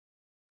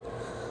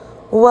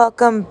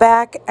Welcome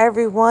back,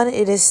 everyone.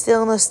 It is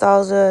still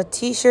Nostalgia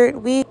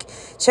T-shirt week.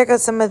 Check out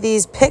some of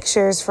these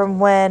pictures from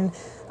when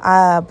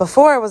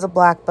before I was a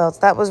black belt.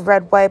 That was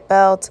red, white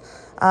belt.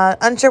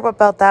 Unsure what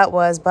belt that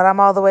was, but I'm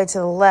all the way to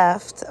the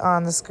left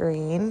on the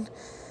screen.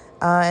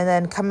 And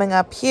then coming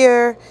up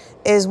here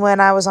is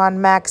when I was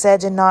on max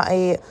edge and not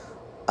a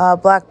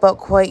black belt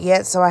quite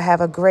yet, so I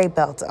have a gray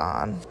belt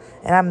on.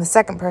 And I'm the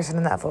second person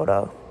in that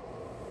photo.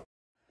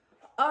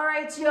 All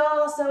right,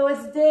 y'all, so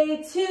it's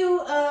day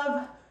 2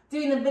 of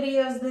doing the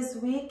videos this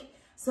week.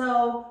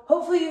 So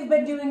hopefully you've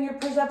been doing your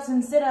push-ups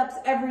and sit-ups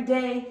every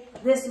day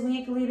this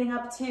week leading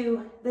up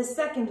to the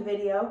second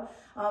video.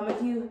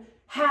 If you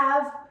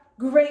have,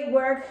 great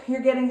work,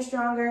 you're getting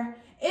stronger.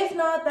 If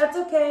not, that's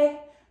okay.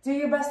 Do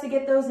your best to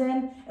get those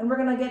in, and we're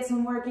gonna get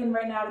some work in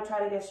right now to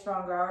try to get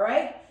stronger, all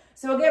right?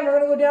 So again, we're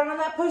gonna go down on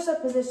that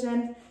push-up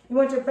position. You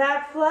want your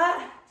back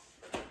flat,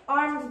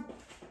 arms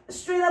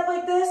straight up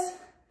like this.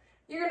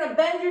 You're gonna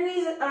bend your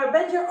knees,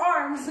 bend your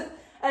arms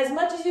as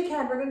much as you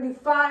can. We're gonna do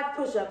 5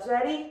 push-ups.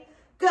 Ready?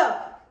 Go.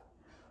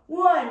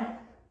 1,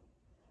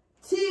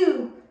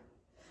 2,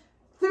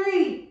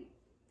 3,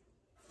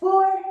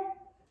 4,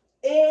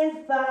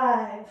 and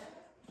 5.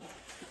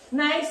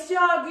 Nice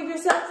job. Give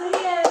yourself a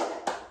hand.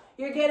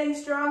 You're getting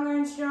stronger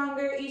and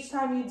stronger each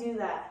time you do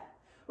that.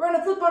 We're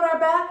gonna flip on our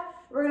back.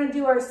 We're gonna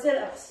do our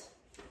sit-ups.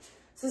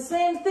 It's the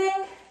same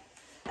thing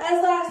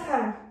as last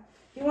time.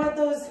 You want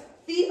those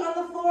feet on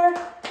the floor,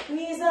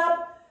 knees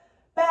up,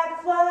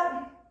 back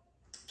flat.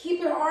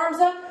 Keep your arms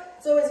up.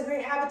 It's always a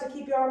great habit to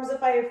keep your arms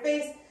up by your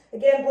face.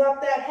 Again, block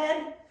that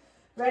head.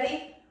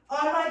 Ready?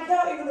 On my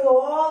count, you're gonna go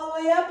all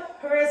the way up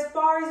or as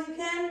far as you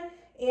can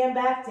and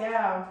back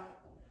down.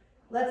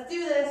 Let's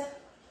do this.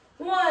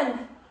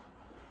 1,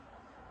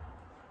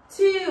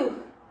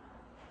 2,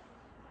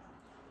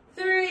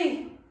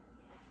 3,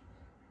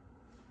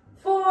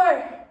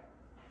 4,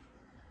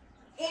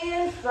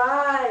 and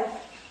 5.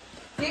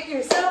 Give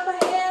yourself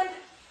a hand.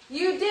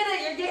 You did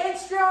it. You're getting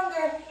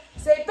stronger.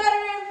 Say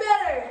better and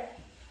better.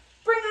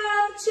 Bring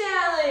on the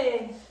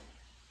challenge.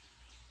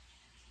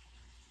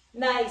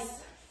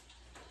 Nice.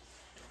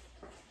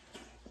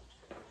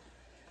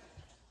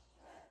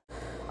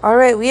 All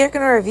right, we are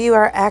going to review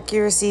our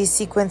accuracy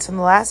sequence from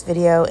the last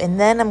video, and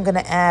then I'm going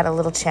to add a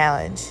little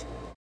challenge.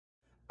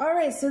 All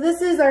right, so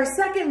this is our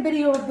second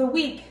video of the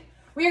week.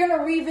 We are going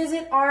to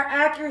revisit our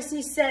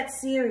accuracy set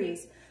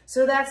series.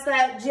 So that's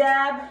that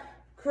jab,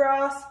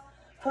 cross,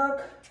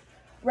 hook,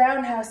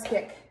 roundhouse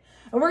kick.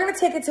 And we're gonna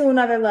take it to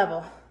another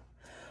level.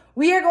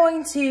 We are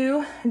going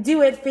to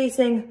do it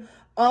facing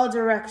all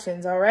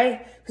directions, all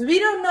right? Because we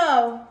don't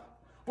know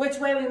which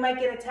way we might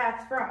get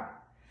attacked from.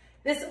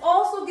 This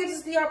also gives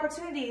us the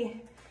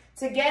opportunity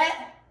to get,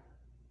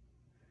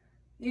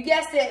 you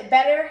guessed it,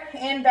 better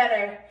and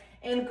better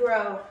and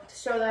grow to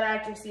show that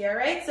accuracy, all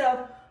right?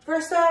 So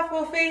first off,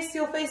 you'll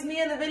face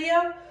me in the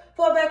video,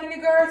 fall back in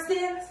your guard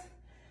stance.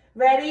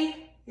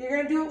 Ready? You're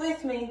gonna do it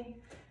with me.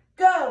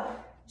 Go,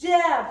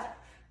 jab,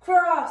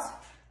 cross,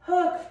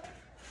 hook,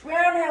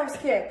 roundhouse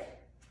kick,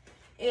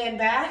 and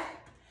back.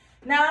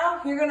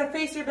 Now, you're gonna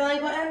face your belly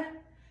button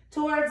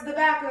towards the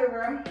back of the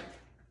room.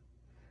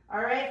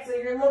 All right, so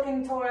you're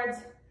looking towards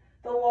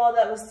the wall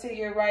that was to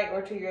your right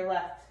or to your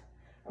left.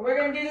 And we're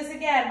gonna do this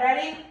again,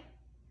 ready?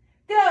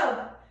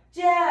 Go,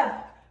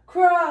 jab,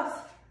 cross,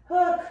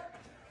 hook,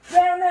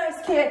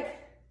 roundhouse kick,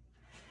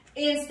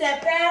 and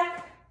step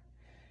back.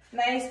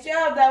 Nice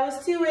job, that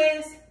was 2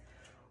 ways.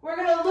 We're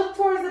gonna look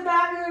towards the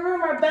back of the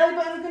room. Our belly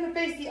button is gonna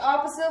face the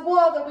opposite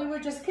wall that we were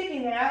just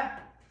kicking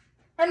at.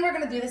 And we're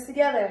gonna do this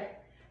together.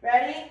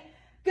 Ready?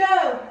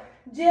 Go,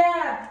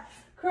 jab,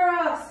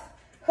 cross,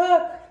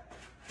 hook,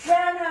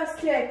 roundhouse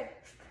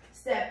kick,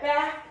 step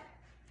back.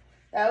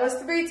 That was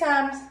 3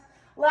 times.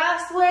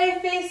 Last way,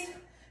 face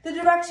the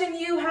direction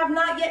you have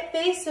not yet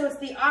faced, so it's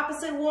the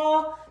opposite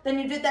wall than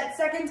you did that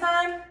second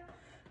time.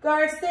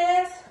 Guard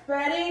stance,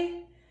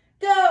 ready?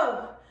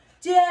 Go,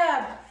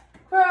 jab,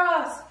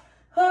 cross,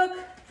 hook,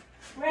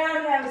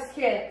 roundhouse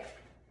kick.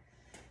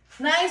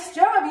 Nice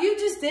job. You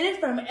just did it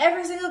from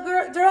every single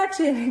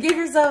direction. Give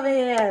yourself a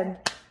hand.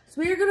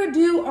 So we are going to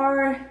do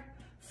our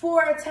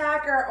 4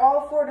 attack or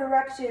all 4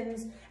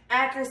 directions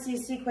accuracy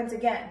sequence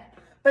again.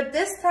 But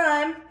this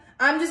time,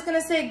 I'm just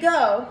going to say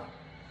go.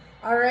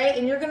 All right.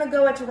 And you're going to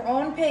go at your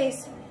own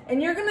pace.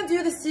 And you're going to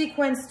do the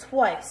sequence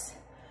twice.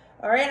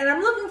 All right. And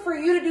I'm looking for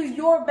you to do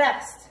your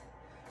best.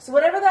 So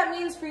whatever that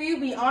means for you,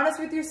 be honest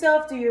with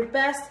yourself. Do your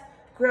best.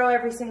 Grow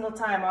every single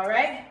time, all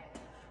right?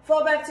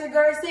 Fall back to your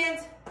guard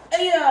stance.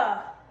 Aya!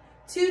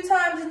 2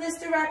 times in this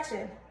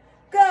direction.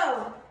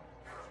 Go!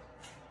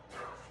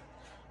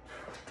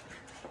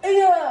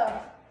 Aya!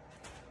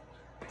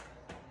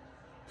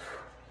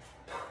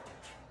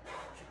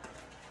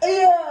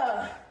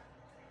 Aya!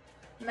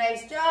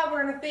 Nice job.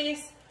 We're gonna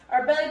face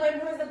our belly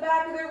button towards the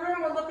back of the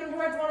room. We're looking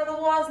towards one of the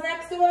walls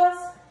next to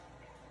us.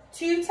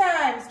 2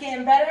 times,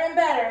 getting better and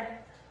better.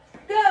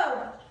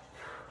 Go!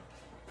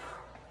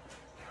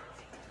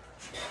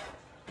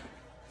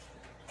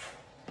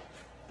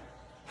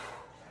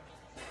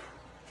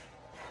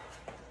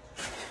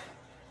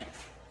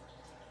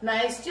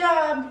 Nice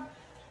job.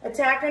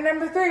 Attacker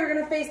number 3, we're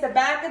gonna face the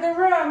back of the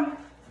room.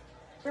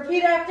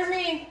 Repeat after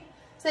me.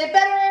 Say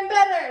better and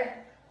better.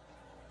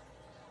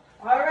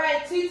 All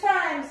right, 2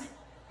 times.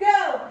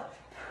 Go.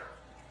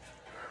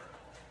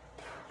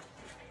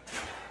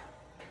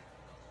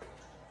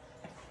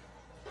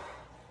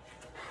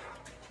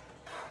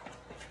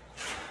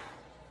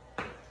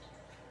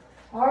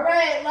 All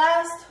right,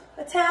 last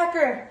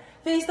attacker.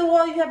 Face the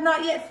wall you have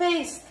not yet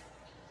faced.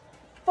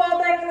 Fall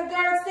back in the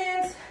guard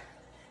stance.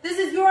 This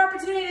is your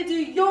opportunity to do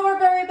your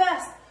very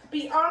best.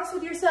 Be honest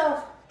with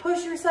yourself.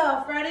 Push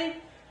yourself. Ready?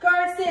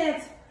 Guard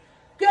stance.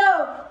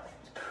 Go.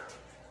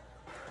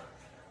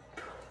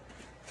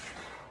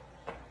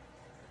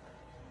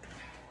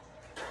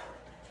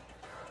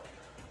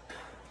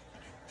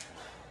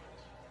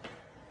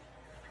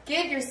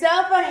 Give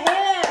yourself a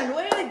hand.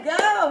 Way to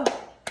go.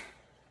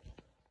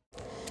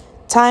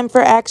 Time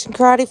for Action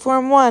Karate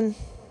Form 1.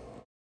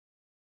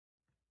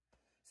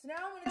 So now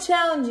I'm going to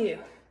challenge you.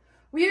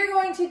 We are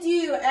going to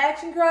do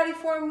Action Karate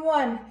Form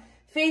 1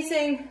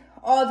 facing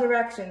all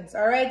directions,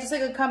 all right? Just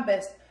like a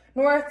compass.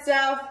 North,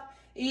 south,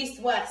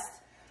 east,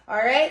 west, all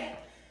right?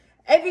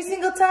 Every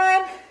single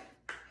time,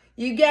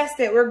 you guessed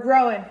it, we're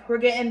growing. We're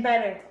getting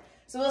better.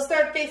 So we'll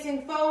start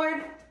facing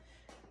forward.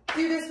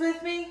 Do this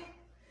with me.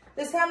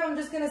 This time I'm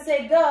just going to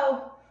say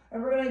go,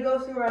 and we're going to go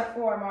through our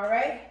form, all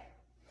right?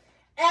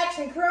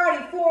 Action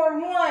Karate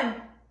Form 1.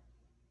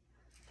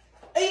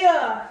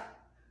 Yeah.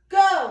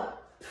 Go.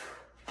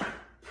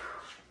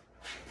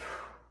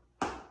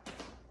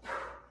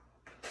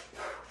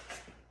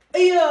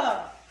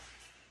 Yeah.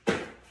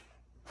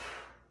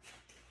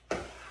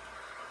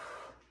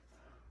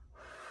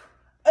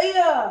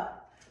 Yeah.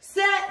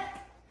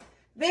 Set.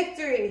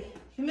 Victory.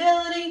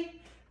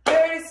 Humility.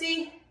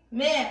 Courtesy.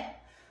 Man.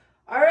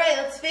 All right,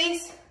 let's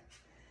face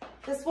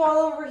this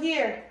wall over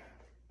here.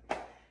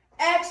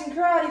 Action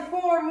Karate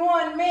Form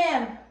 1,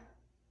 man.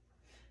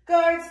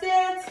 Guard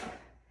stance.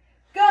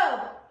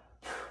 Go.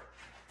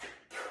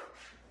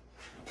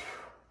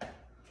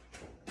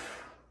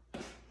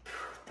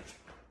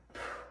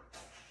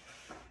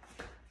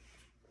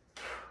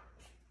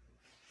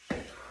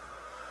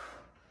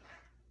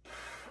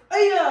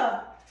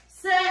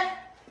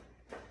 Set.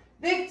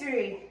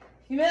 Victory.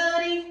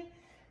 Humility.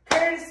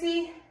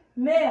 Courtesy.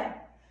 Man.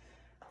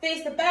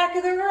 Face the back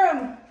of the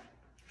room.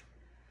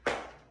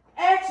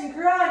 Action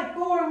Karate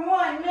Form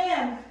 1,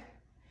 man.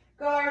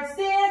 Guard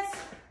stance.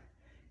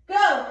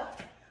 Go.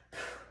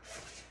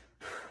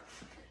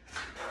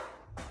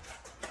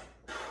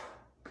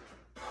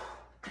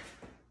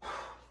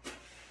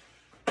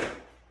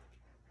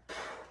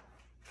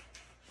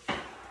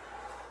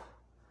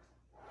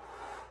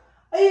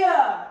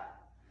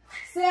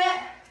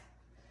 Set.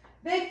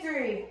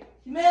 Victory.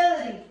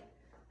 Humility.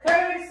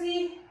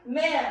 Courtesy.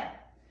 Man.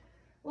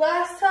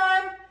 Last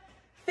time,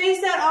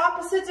 face that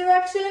opposite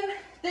direction.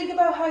 Think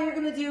about how you're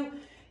going to do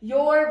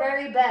your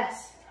very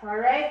best. All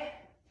right?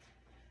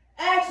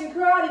 Action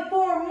Karate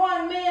Form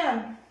 1,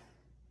 man.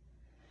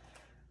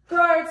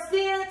 Guard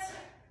stance.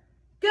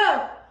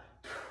 Go.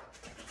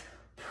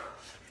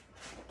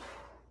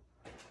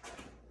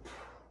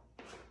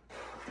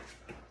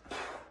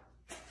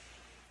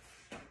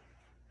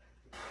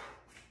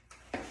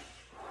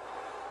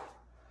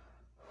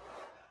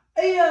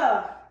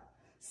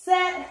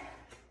 Set.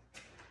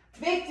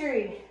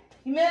 Victory.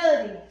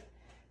 Humility.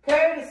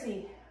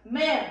 Courtesy.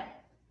 Man.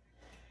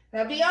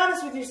 Now be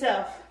honest with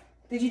yourself.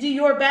 Did you do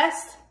your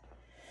best?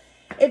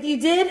 If you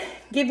did,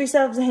 give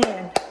yourselves a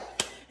hand.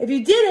 If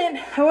you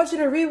didn't, I want you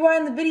to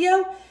rewind the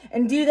video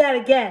and do that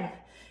again.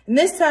 And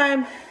this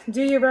time,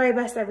 do your very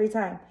best every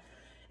time.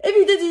 If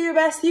you did do your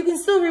best, you can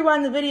still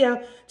rewind the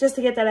video just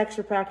to get that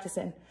extra practice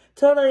in.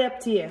 Totally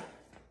up to you.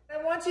 What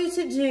I want you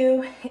to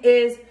do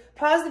is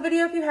pause the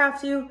video if you have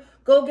to.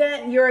 Go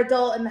get your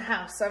adult in the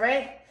house, all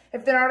right?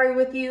 If they're not already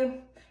with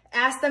you,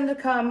 ask them to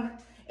come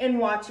and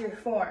watch your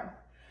form.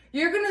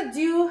 You're gonna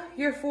do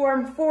your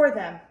form for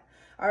them,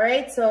 all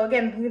right? So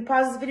again, you can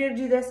pause this video to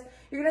do this.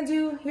 You're gonna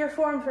do your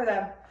form for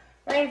them.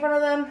 Right in front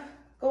of them,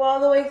 go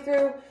all the way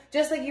through,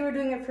 just like you were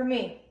doing it for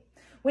me.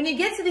 When you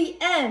get to the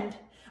end,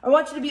 I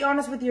want you to be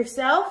honest with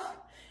yourself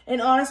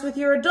and honest with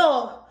your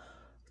adult.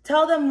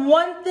 Tell them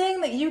one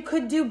thing that you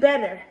could do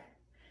better,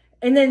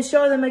 and then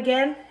show them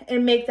again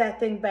and make that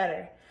thing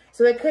better.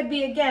 So it could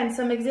be, again,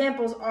 some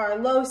examples are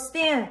low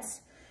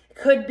stance. It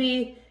could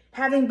be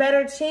having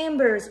better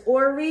chambers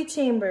or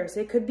re-chambers.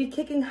 It could be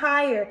kicking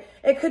higher.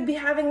 It could be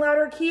having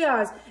louder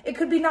kios. It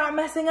could be not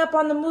messing up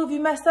on the move you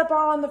messed up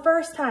on the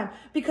first time,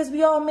 because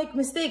we all make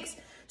mistakes.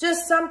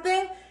 Just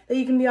something that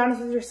you can be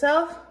honest with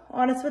yourself,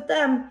 honest with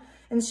them,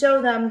 and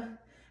show them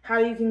how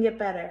you can get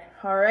better,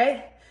 all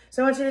right?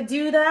 So I want you to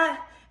do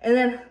that and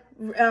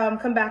then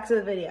come back to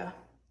the video.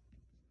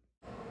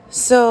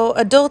 So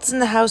adults in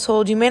the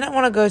household, you may not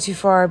want to go too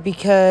far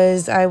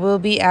because I will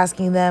be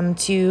asking them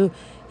to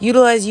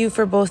utilize you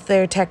for both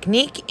their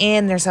technique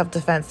and their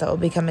self-defense that will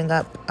be coming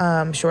up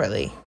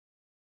shortly.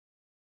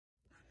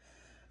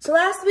 So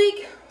last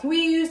week,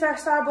 we used our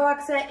Star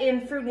Block set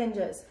in Fruit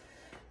Ninjas.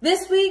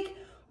 This week,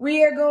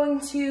 we are going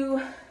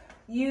to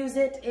use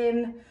it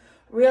in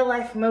real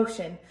life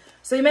motion.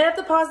 So you might have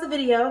to pause the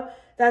video.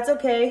 That's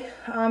okay.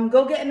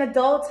 Go get an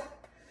adult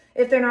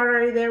if they're not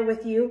already there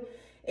with you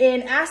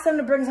and ask them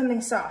to bring something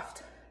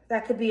soft.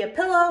 That could be a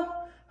pillow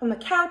from the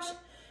couch,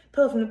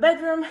 pillow from the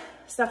bedroom,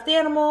 stuffed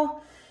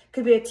animal,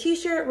 could be a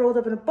t-shirt rolled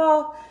up in a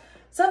ball,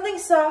 something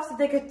soft that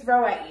they could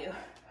throw at you,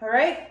 all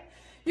right?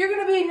 You're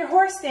gonna be in your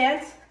horse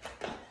stance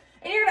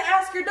and you're gonna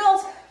ask your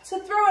adult to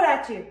throw it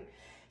at you.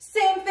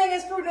 Same thing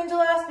as Fruit Ninja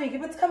last week.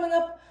 If it's coming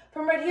up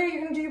from right here,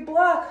 you're gonna do your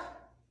block.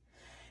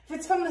 If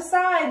it's from the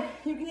side,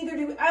 you can either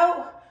do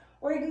out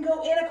or you can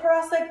go in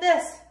across like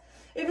this.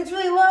 If it's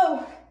really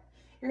low,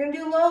 you're gonna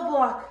do low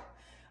block,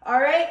 all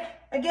right?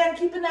 Again,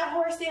 keeping that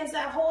horse stance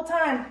that whole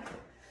time.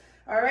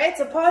 All right,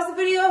 so pause the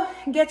video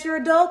and get your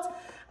adult.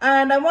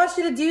 And I want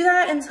you to do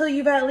that until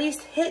you've at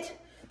least hit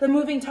the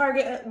moving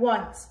target at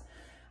once,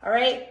 all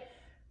right?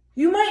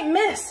 You might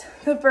miss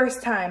the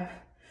first time.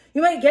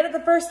 You might get it the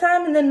first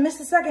time and then miss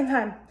the second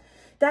time.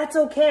 That's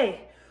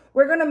okay.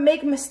 We're gonna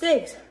make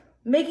mistakes.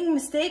 Making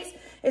mistakes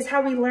is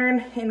how we learn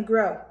and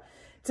grow.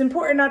 It's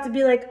important not to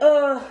be like,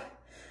 oh,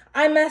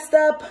 I messed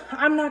up,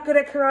 I'm not good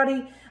at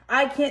karate,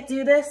 I can't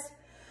do this.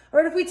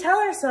 Or if we tell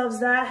ourselves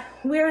that,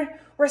 we're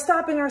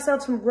stopping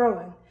ourselves from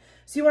growing.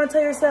 So you wanna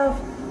tell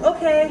yourself,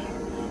 okay,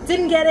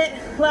 didn't get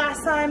it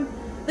last time,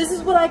 this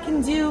is what I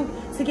can do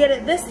to get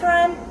it this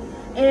time,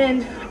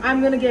 and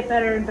I'm gonna get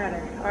better and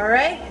better, all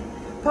right?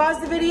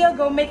 Pause the video,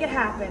 go make it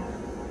happen.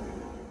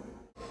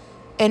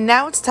 And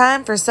now it's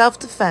time for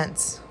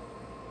self-defense.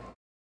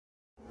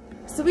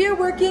 So we are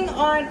working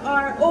on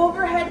our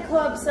overhead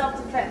club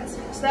self-defense.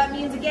 So that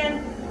means,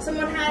 again,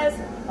 someone has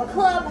a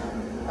club,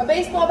 a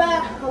baseball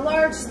bat, a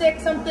large stick,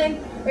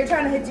 something, they're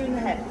trying to hit you in the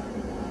head.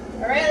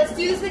 All right, let's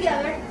do this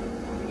together.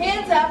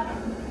 Hands up.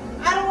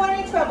 I don't want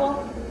any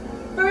trouble.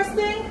 First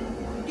thing,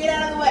 get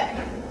out of the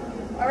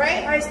way. All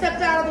right, I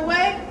stepped out of the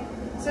way,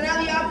 so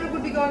now the object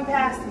would be going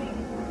past me.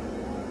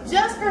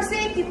 Just for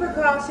safety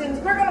precautions,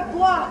 we're gonna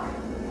block.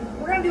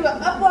 We're gonna do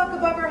an up block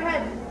above our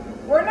head.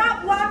 We're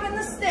not blocking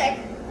the stick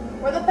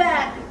or the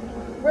bat.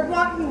 We're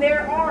blocking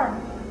their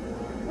arm.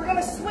 We're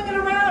gonna swing it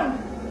around.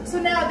 So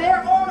now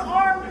their own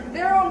arm,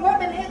 their own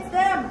weapon hits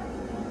them.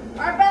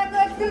 Our back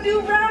leg's gonna do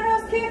a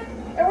roundhouse kick,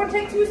 and we're gonna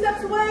take 2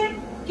 steps away,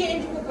 get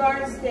into a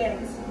guard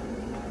stance.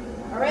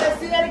 All right, let's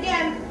do that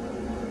again.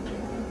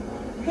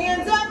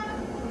 Hands up.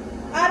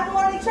 I don't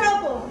want any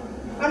trouble.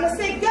 I'm gonna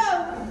say go.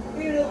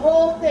 We're gonna do the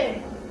whole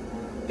thing.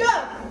 Go.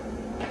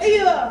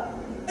 Ay-ya,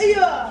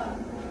 ay-ya,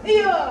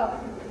 ay-ya,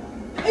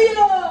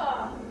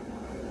 ay-ya.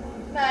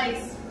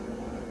 Nice.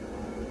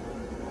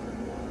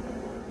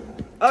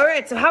 All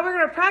right, so how we're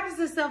gonna practice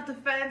this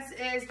self-defense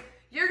is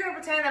you're gonna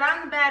pretend that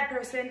I'm the bad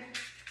person,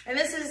 and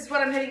this is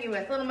what I'm hitting you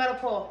with, a little metal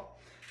pole.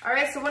 All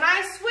right, so when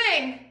I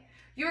swing,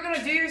 you're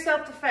gonna do your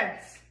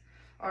self-defense,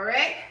 all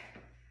right?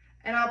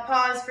 And I'll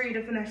pause for you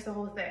to finish the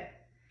whole thing.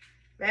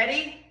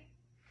 Ready?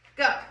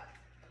 Go.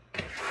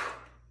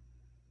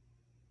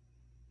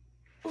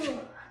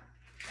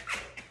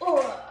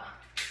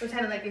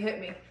 Pretend like you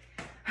hit me.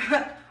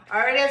 All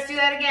right, let's do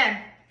that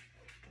again.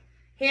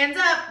 Hands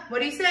up, what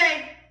do you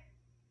say?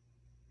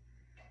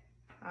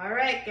 All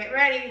right, get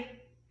ready.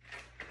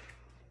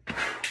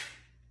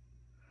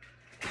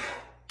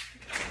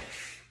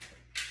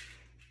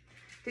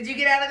 Did you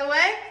get out of the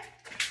way?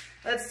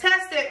 Let's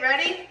test it,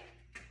 ready?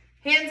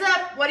 Hands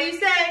up, what do you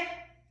say?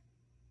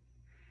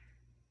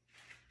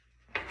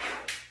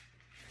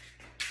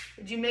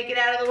 Did you make it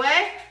out of the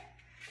way?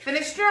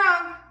 Finish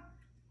strong.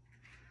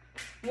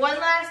 One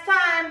last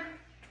time.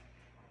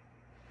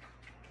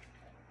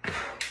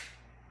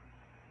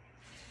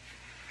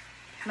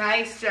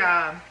 Nice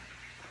job.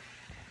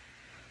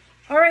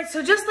 All right,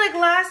 so just like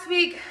last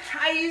week,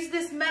 I used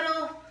this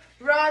metal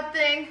rod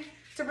thing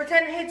to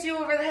pretend to hit you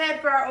over the head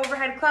for our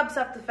overhead club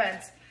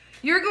self-defense.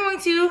 You're going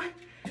to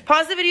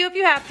pause the video if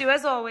you have to,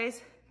 as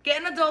always.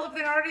 Get an adult if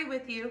they're not already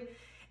with you,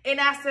 and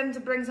ask them to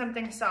bring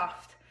something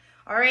soft.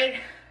 All right?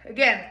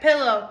 Again,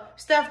 pillow,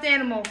 stuffed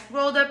animal,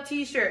 rolled up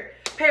t-shirt,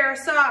 pair of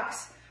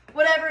socks,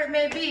 whatever it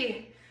may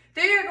be.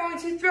 They are going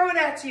to throw it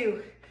at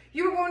you.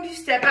 You are going to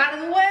step out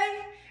of the way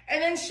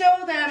and then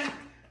show them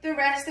the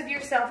rest of your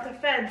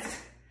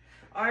self-defense.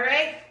 All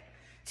right?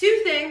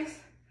 2 things.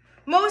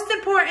 Most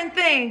important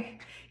thing,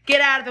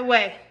 get out of the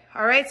way.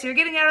 All right? So you're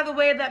getting out of the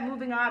way of that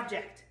moving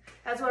object.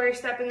 That's why you're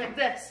stepping like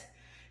this.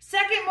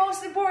 Second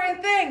most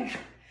important thing.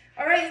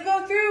 All right, you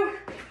go through.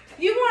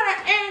 You want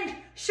to end.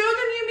 Show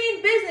them you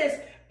mean business.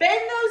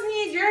 Bend those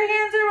knees. Your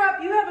hands are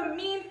up. You have a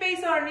mean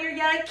face on. You're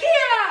yelling,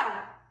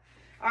 Kia!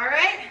 All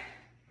right?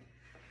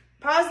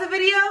 Pause the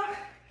video.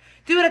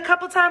 Do it a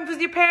couple times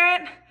with your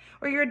parent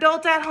or your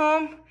adult at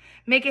home.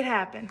 Make it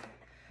happen.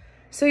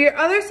 So your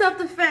other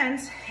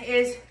self-defense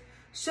is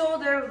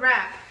shoulder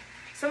wrap.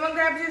 Someone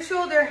grabs your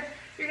shoulder.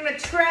 You're going to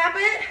trap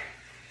it,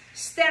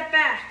 step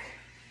back.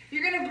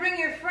 You're going to bring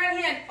your front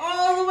hand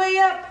all the way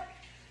up.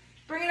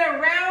 Bring it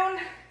around.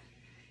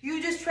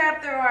 You just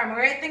trap their arm, all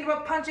right? Think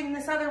about punching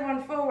this other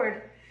one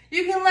forward.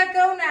 You can let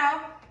go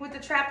now with the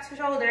trapped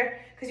shoulder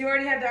because you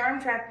already have the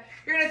arm trap.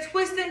 You're gonna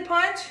twist and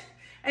punch,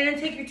 and then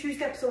take your 2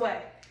 steps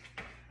away.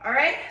 All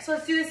right, so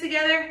let's do this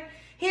together.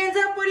 Hands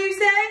up, what do you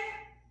say?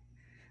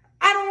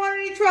 I don't want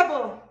any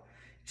trouble.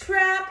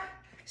 Trap,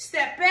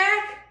 step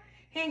back,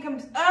 hand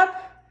comes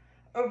up,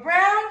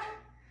 around,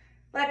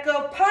 let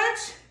go, punch.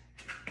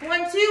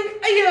 1, 2,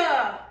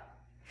 ayah.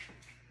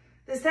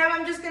 This time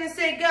I'm just gonna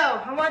say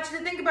go. I want you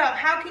to think about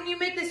how can you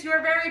make this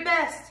your very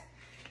best.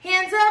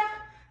 Hands up,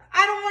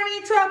 I don't want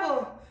any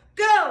trouble.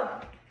 Go.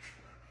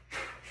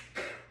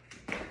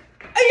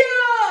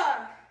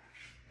 Ayah.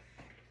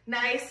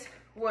 Nice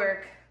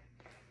work.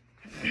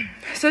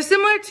 So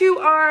similar to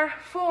our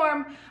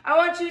form, I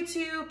want you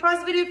to pause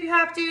the video if you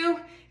have to,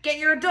 get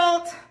your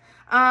adult,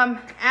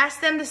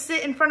 ask them to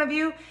sit in front of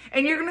you,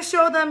 and you're gonna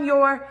show them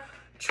your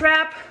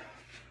trap,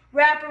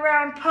 wrap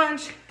around,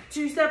 punch,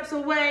 2 steps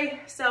away,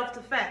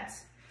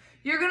 self-defense.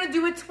 You're gonna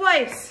do it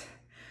twice,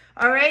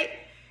 all right?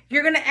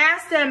 You're gonna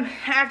ask them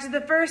after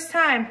the first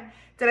time,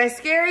 did I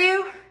scare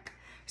you?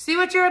 See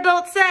what your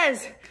adult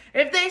says.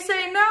 If they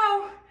say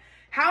no,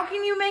 how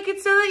can you make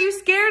it so that you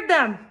scared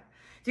them?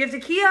 Do you have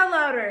to key out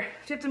louder?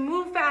 Do you have to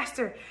move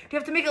faster? Do you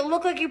have to make it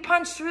look like you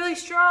punched really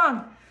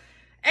strong?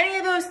 Any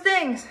of those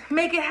things,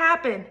 make it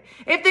happen.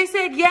 If they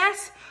said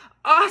yes,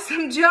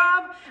 awesome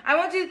job. I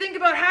want you to think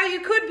about how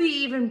you could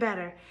be even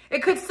better.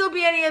 It could still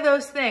be any of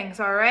those things,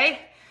 all right?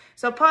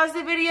 So pause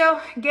the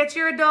video, get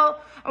your adult.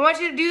 I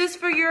want you to do this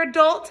for your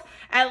adult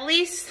at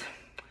least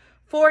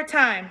 4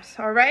 times,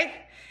 all right?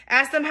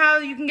 Ask them how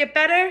you can get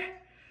better,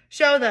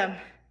 show them.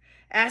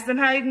 Ask them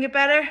how you can get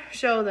better,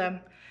 show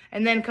them.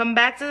 And then come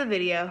back to the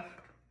video.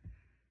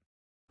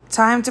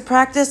 Time to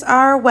practice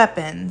our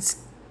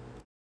weapons.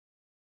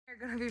 We're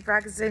going to be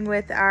practicing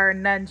with our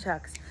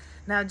nunchucks.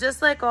 Now,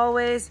 just like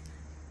always,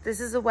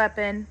 this is a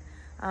weapon,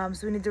 so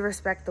we need to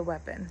respect the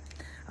weapon.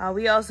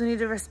 We also need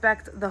to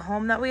respect the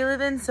home that we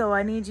live in, so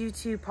I need you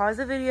to pause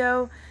the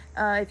video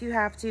if you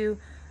have to.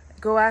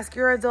 Go ask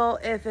your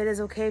adult if it is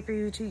okay for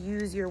you to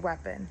use your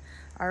weapon.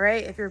 All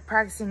right, if you're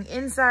practicing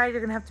inside, you're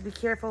gonna have to be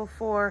careful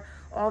for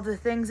all the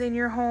things in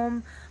your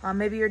home.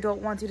 Maybe your adult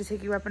wants you to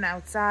take your weapon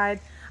outside,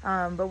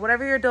 but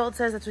whatever your adult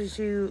says, that's what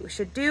you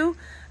should do.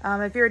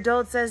 If your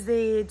adult says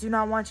they do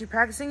not want you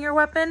practicing your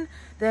weapon,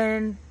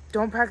 then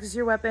don't practice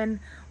your weapon.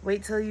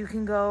 Wait till you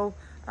can go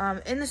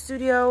in the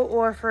studio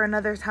or for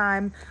another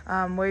time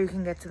where you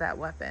can get to that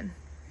weapon.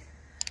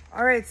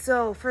 All right,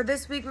 so for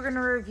this week, we're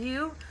gonna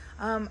review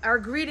our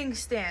greeting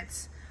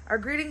stance. Our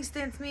greeting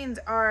stance means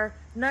our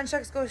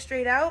nunchucks go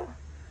straight out.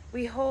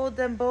 We hold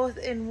them both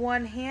in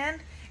one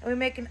hand and we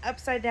make an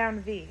upside down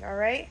V, all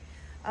right?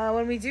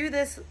 When we do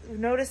this,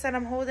 notice that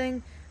I'm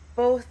holding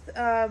both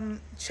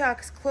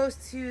chucks close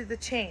to the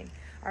chain,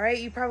 all right?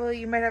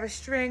 You might have a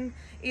string.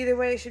 Either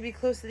way, it should be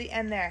close to the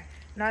end there.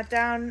 Not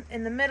down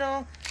in the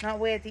middle, not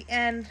way at the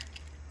end,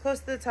 close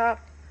to the top,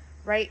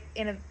 right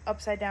in an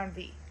upside down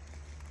V.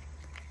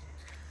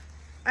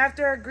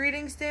 After our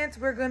greeting stance,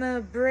 we're gonna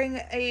bring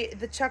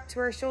the chuck to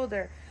our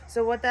shoulder.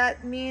 So what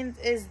that means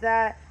is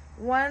that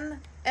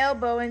one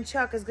elbow and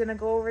chuck is gonna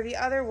go over the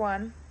other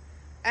one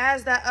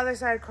as that other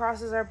side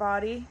crosses our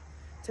body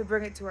to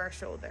bring it to our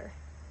shoulder.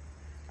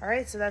 All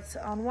right, so that's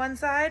on one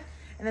side,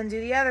 and then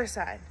do the other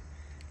side.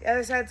 The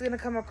other side's gonna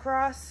come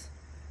across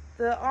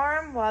the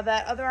arm while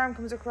that other arm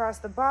comes across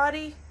the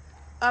body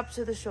up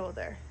to the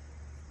shoulder.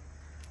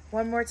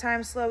 One more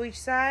time, slow each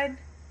side.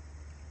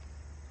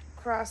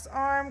 Cross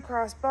arm,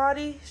 cross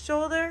body,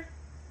 shoulder,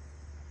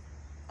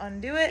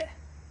 undo it.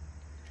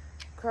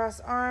 Cross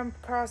arm,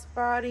 cross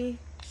body,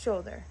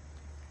 shoulder,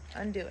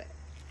 undo it.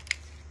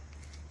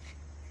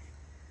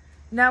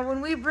 Now when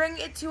we bring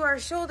it to our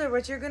shoulder,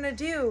 what you're gonna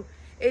do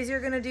is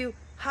you're gonna do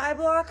high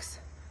blocks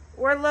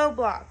or low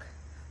block.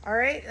 All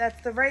right,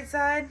 that's the right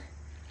side,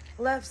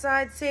 left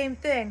side, same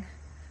thing.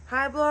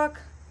 High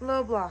block,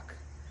 low block.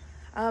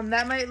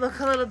 That might look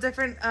a little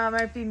different,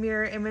 might be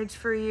mirror image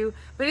for you,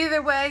 but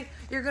either way,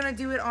 you're gonna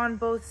do it on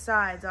both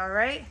sides, all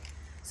right?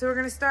 So we're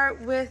gonna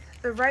start with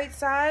the right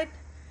side.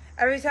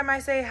 Every time I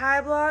say high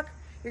block,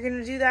 you're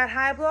gonna do that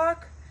high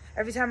block.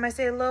 Every time I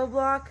say low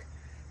block,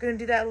 you're gonna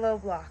do that low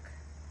block.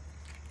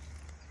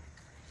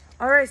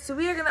 All right, so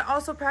we are gonna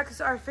also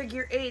practice our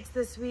figure eights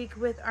this week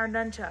with our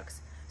nunchucks.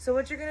 So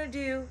what you're gonna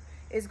do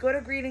is go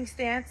to greeting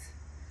stance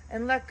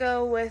and let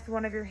go with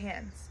one of your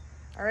hands.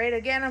 All right,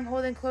 again, I'm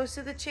holding close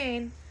to the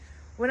chain.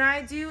 When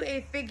I do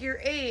a figure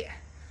eight,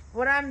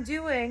 what I'm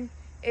doing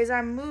is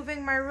I'm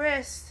moving my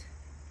wrist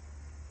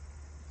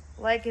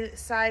like a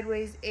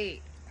sideways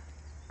 8.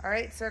 All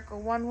right,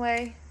 circle one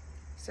way,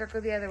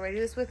 circle the other way. Do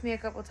this with me a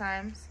couple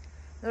times.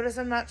 Notice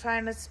I'm not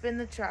trying to spin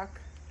the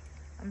chuck.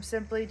 I'm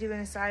simply doing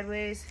a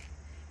sideways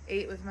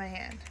 8 with my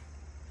hand.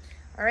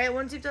 All right,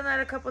 once you've done that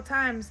a couple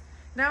times,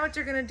 now what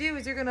you're gonna do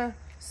is you're gonna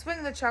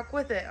swing the chuck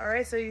with it. All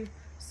right, so you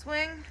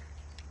swing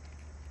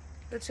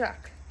the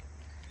chuck.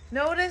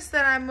 Notice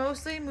that I'm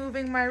mostly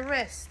moving my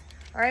wrist.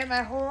 All right,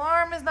 my whole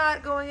arm is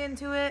not going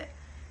into it,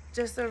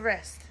 just the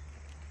wrist.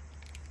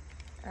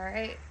 All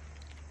right,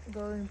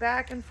 going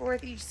back and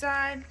forth each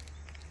side.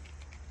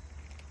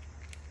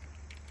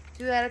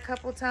 Do that a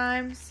couple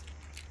times.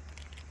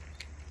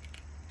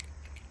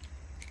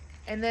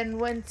 And then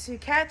when to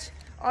catch,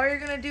 all you're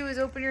gonna do is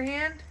open your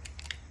hand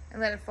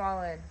and let it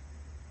fall in.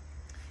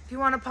 If you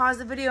wanna pause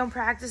the video and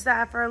practice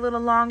that for a little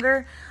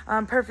longer,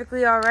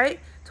 perfectly all right,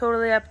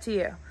 totally up to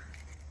you.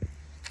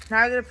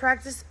 Now we're gonna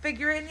practice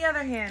figure eight in the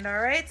other hand, all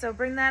right? So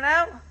bring that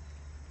out,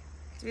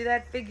 do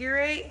that figure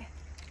eight.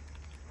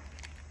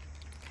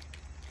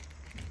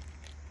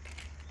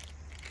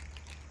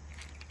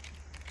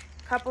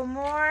 Couple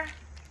more,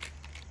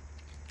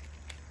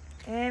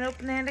 and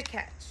open the hand to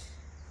catch.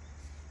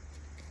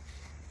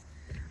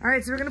 All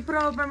right, so we're gonna put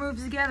all of our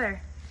moves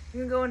together.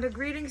 You're gonna go into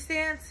greeting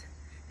stance,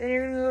 then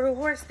you're gonna go to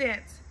horse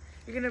stance.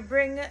 You're gonna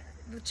bring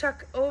the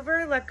chuck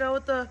over, let go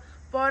with the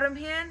bottom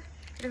hand.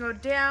 You're gonna go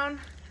down,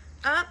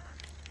 up,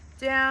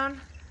 down,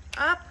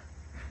 up.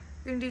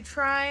 You're gonna do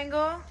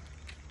triangle,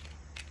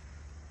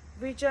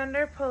 reach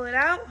under, pull it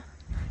out.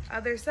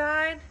 Other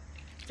side,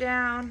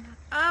 down,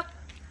 up,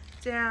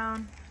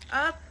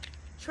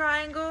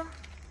 triangle,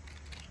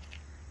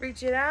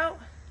 reach it out,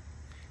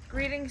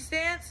 greeting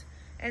stance,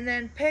 and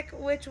then pick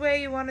which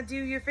way you want to do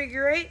your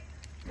figure eight.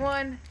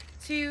 1,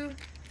 2,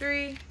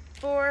 3,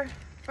 4,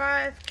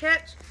 5,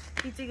 catch,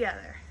 feet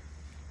together.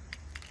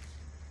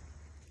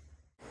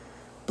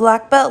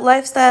 Black belt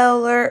lifestyle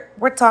alert,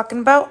 we're talking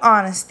about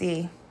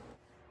honesty.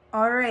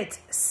 All right,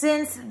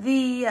 since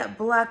the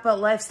black belt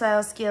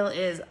lifestyle skill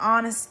is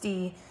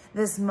honesty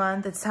this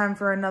month, it's time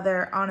for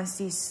another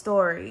honesty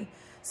story.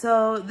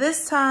 So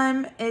this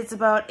time it's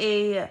about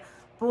a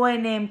boy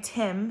named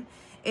Tim,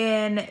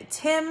 and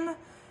Tim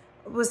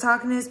was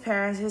talking to his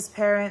parents. His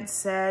parents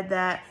said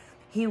that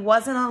he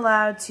wasn't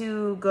allowed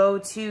to go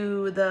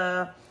to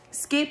the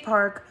skate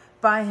park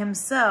by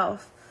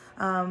himself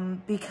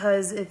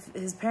because if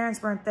his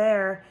parents weren't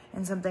there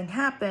and something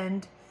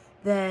happened,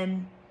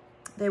 then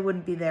they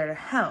wouldn't be there to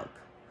help.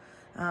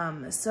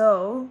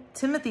 So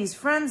Timothy's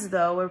friends,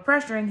 though, were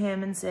pressuring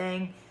him and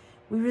saying,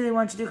 "We really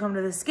want you to come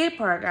to the skate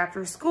park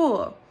after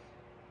school."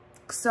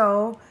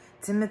 So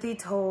Timothy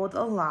told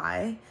a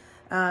lie.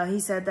 He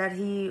said that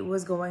he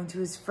was going to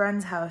his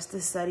friend's house to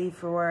study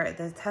for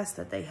the test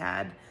that they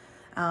had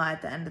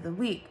at the end of the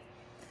week.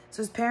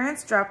 So his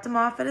parents dropped him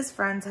off at his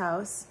friend's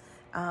house,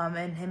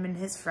 and him and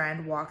his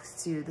friend walked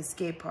to the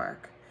skate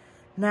park.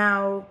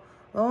 Now,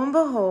 lo and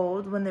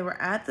behold, when they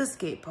were at the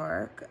skate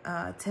park,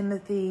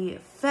 Timothy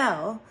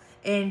fell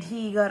and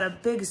he got a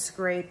big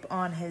scrape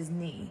on his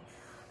knee.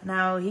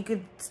 Now, he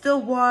could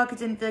still walk, it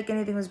didn't feel like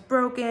anything was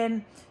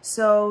broken,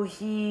 so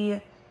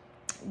he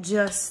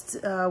just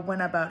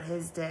went about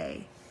his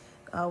day.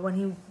 When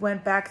he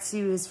went back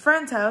to his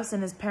friend's house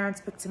and his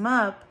parents picked him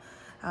up,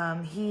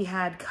 he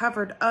had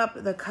covered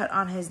up the cut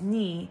on his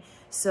knee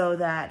so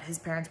that his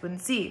parents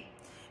wouldn't see.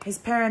 His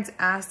parents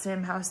asked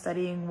him how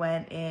studying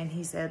went, and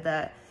he said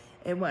that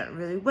it went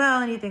really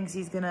well and he thinks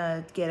he's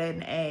gonna get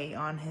an A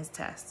on his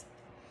test.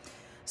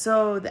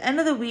 So the end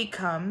of the week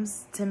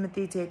comes,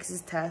 Timothy takes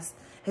his test,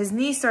 his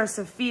knee starts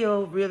to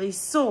feel really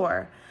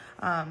sore,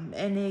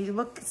 and he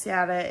looks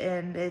at it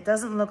and it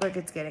doesn't look like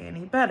it's getting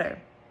any better.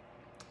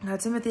 Now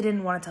Timothy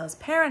didn't want to tell his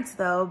parents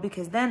though,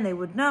 because then they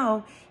would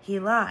know he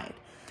lied.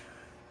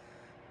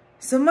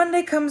 So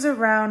Monday comes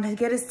around, he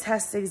get his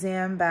test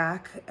exam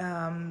back,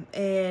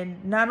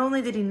 and not only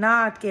did he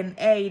not get an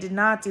A, he did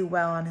not do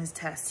well on his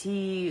test.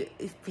 He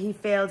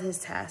failed his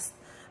test,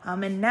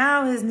 and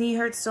now his knee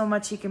hurts so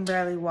much he can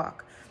barely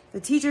walk.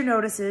 The teacher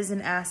notices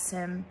and asks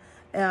him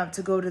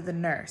to go to the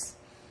nurse.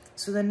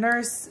 So the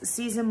nurse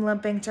sees him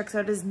limping, checks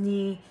out his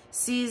knee,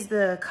 sees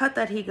the cut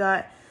that he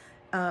got,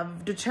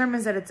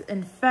 determines that it's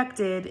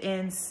infected,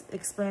 and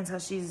explains how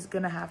she's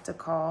gonna have to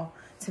call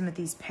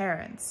Timothy's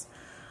parents.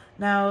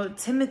 Now,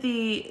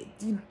 Timothy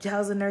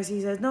tells the nurse, he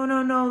says, no,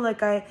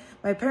 like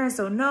my parents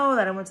don't know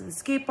that I went to the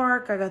skate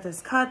park, I got this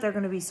cut, they're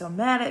gonna be so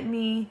mad at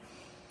me.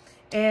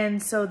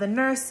 And so the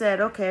nurse said,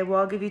 okay,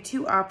 well, I'll give you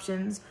two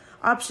options.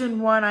 Option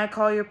one, I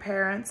call your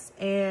parents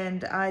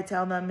and I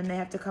tell them and they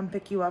have to come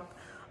pick you up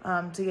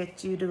to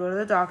get you to go to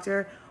the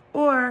doctor.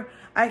 Or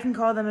I can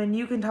call them and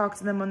you can talk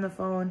to them on the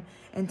phone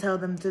and tell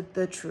them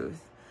the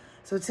truth.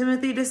 So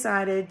Timothy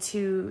decided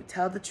to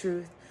tell the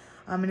truth.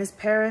 And his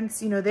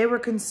parents, you know, they were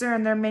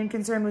concerned. Their main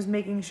concern was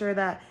making sure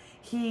that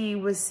he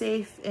was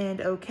safe and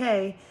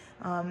okay.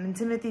 And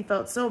Timothy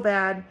felt so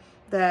bad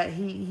that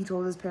he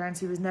told his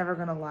parents he was never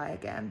going to lie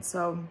again.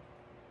 So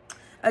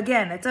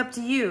again, it's up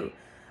to you.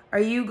 Are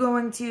you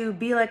going to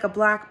be like a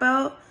black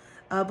belt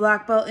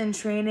in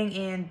training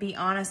and be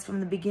honest from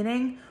the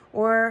beginning?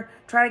 Or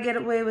try to get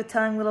away with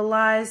telling little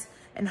lies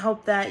and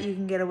hope that you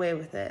can get away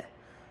with it?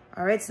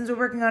 All right, since we're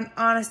working on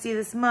honesty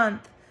this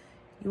month,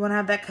 you want to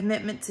have that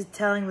commitment to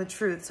telling the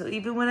truth. So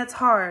even when it's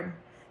hard,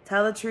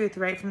 tell the truth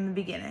right from the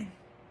beginning.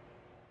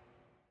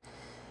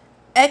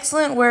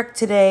 Excellent work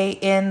today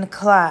in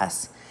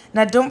class.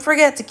 Now don't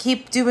forget to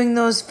keep doing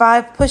those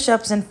 5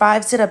 push-ups and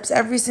 5 sit-ups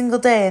every single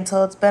day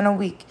until it's been a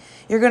week.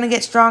 You're going to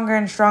get stronger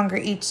and stronger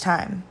each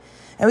time.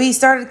 And we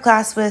started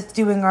class with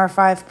doing our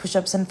 5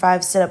 push-ups and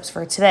 5 sit-ups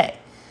for today.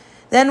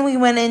 Then we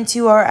went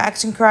into our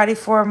action karate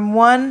form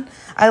 1.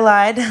 I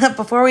lied.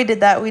 Before we did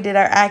that, we did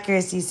our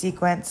accuracy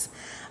sequence.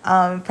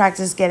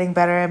 practiced getting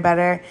better and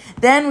better.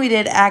 Then we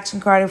did action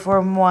cardio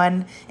form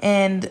 1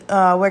 and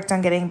worked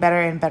on getting better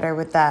and better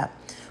with that.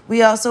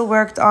 We also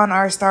worked on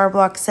our star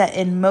block set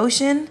in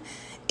motion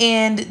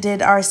and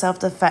did our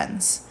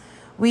self-defense.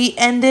 We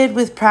ended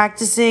with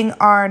practicing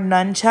our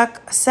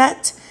nunchuck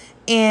set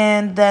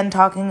and then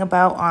talking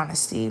about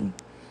honesty.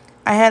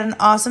 I had an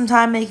awesome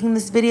time making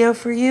this video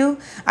for you.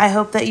 I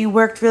hope that you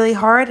worked really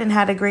hard and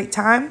had a great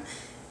time.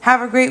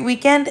 Have a great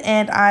weekend,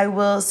 and I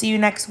will see you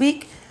next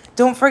week.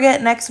 Don't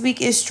forget, next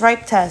week is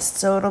stripe test,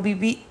 so it'll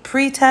be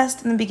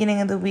pre-test in the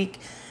beginning of the week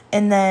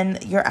and then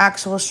your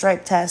actual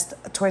stripe test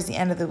towards the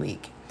end of the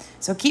week.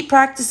 So keep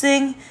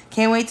practicing.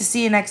 Can't wait to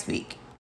see you next week.